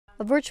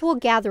a virtual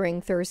gathering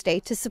Thursday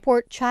to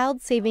support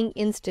Child Saving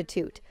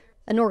Institute,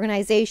 an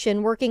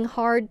organization working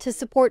hard to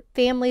support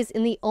families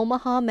in the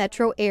Omaha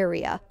metro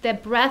area. The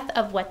breadth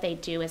of what they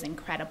do is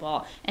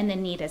incredible, and the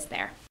need is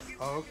there.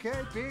 Okay,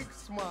 big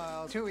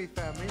smile, Tui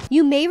family.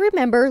 You may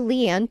remember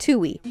Leanne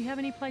Tui. Do you have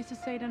any place to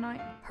stay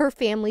tonight? Her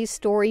family's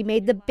story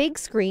made the big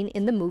screen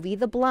in the movie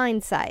The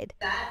Blind Side.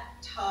 That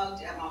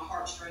tugged at my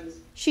heartstrings.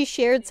 She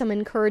shared some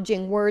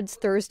encouraging words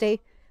Thursday,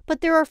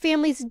 but there are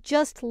families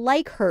just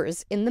like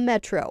hers in the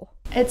metro.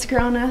 It's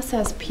grown us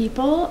as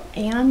people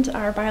and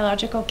our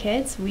biological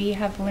kids. We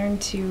have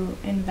learned to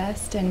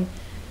invest and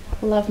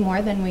love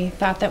more than we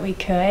thought that we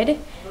could.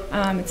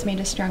 It's made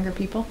us stronger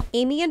people.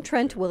 Amy and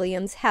Trent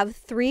Williams have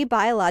 3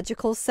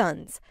 biological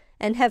sons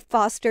and have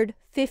fostered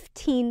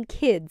 15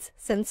 kids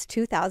since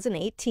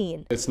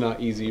 2018. It's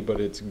not easy, but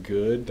it's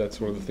good.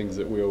 That's one of the things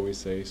that we always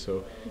say.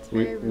 So it's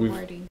very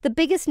rewarding. The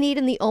biggest need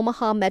in the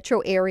Omaha metro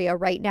area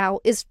right now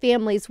is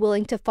families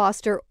willing to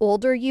foster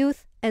older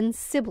youth and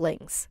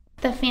siblings.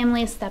 The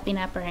families stepping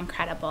up are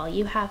incredible.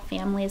 You have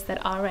families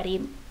that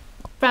already,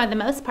 for the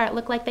most part,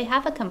 look like they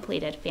have a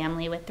completed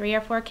family with 3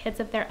 or 4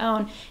 kids of their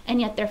own, and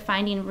yet they're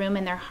finding room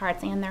in their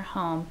hearts and their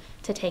home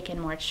to take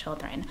in more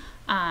children.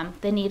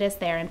 The need is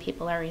there and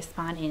people are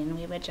responding, and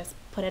we would just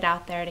put it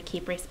out there to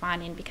keep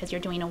responding because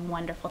you're doing a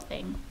wonderful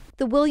thing.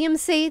 The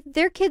Williams say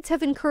their kids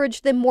have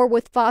encouraged them more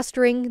with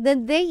fostering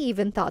than they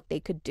even thought they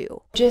could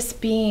do.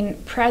 Just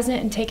being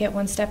present and take it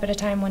one step at a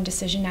time, one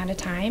decision at a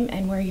time,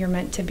 and where you're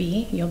meant to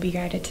be, you'll be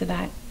guided to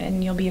that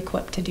and you'll be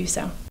equipped to do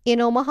so. In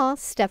Omaha,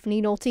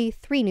 Stephanie Nolte,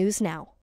 3 News Now.